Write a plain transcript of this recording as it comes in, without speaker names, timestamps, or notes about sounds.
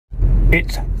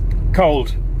It's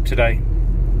cold today.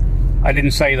 I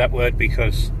didn't say that word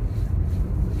because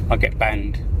I'll get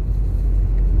banned.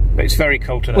 But it's very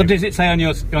cold today. What does it say on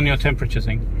your temperature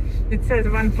thing? It says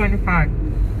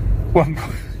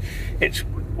 1.5. It's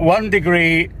 1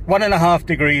 degree, 1.5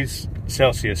 degrees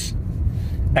Celsius.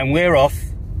 And we're off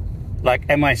like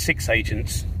MI6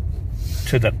 agents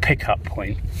to the pickup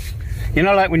point. You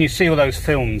know, like when you see all those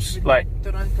films, like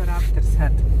Toronto Raptors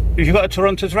hat. Have you got a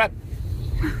Toronto's wrap?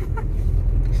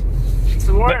 It's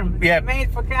warm. But, yeah. It's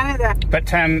made for Canada. But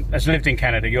Tam has lived in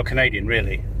Canada. You're Canadian,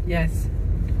 really? Yes.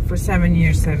 For 7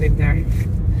 years I lived there.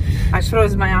 I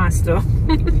froze my ass though.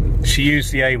 She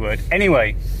used the A word.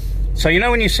 Anyway, so you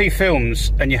know when you see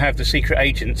films and you have the secret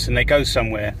agents and they go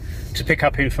somewhere to pick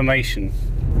up information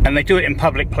and they do it in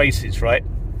public places, right?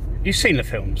 You've seen the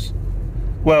films.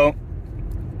 Well,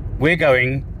 we're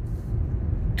going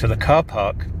to the car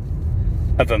park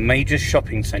of a major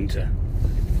shopping centre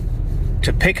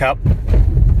to pick up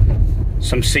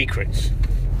some secrets.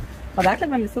 Odakle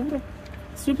vam je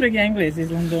suprug Englez iz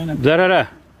Londona. Da-da-da.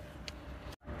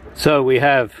 So we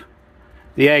have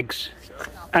the eggs,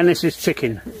 and this is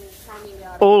chicken.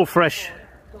 All fresh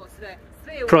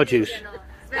produce.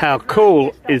 How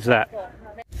cool is that?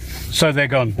 So they're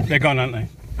gone. They're gone, aren't they?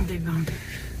 They're gone.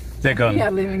 They're gone. We are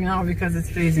leaving now because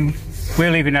it's freezing. We're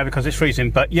leaving now because it's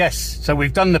freezing. But yes, so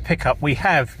we've done the pickup. We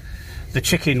have the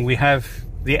chicken. We have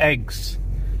the eggs.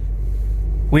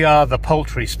 We are the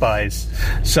poultry spies.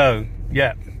 So,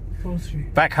 yeah. Poultry.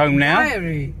 Back home now.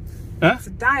 Diary. Huh? It's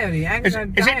a diary. Eggs are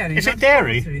diary. Is it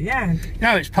dairy? Poultry. Yeah.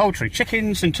 No, it's poultry.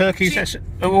 Chickens and turkeys, that's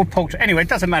all poultry. Anyway, it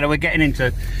doesn't matter. We're getting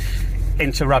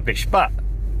into rubbish. But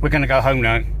we're going to go home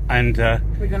now and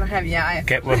we're going to have yaya.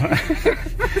 Get one.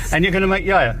 And you're going to make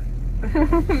yaya?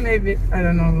 Maybe. I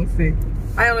don't know. We'll see.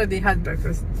 I already had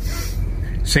breakfast.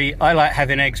 See, I like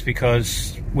having eggs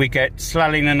because we get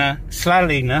slalina.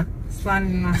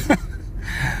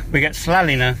 We get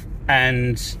slalina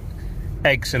and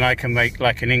eggs, and I can make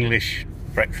like an English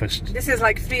breakfast. This is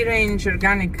like free-range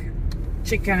organic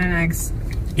chicken and eggs.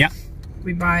 Yeah.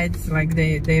 We buy it like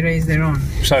they raise their own.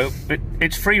 So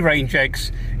it's free-range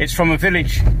eggs. It's from a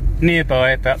village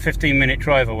nearby, about 15-minute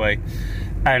drive away,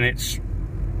 and it's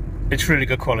really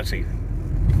good quality.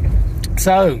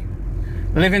 So,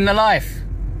 living the life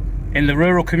in the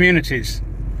rural communities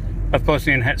of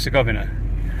Bosnia and Herzegovina.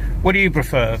 What do you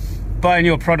prefer? Buying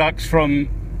your products from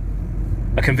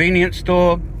a convenience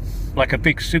store, like a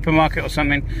big supermarket or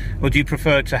something, or do you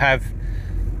prefer to have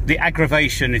the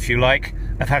aggravation, if you like,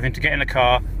 of having to get in a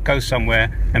car, go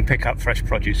somewhere and pick up fresh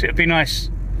produce? It would be nice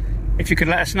if you could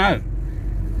let us know.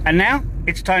 And now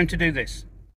it's time to do this.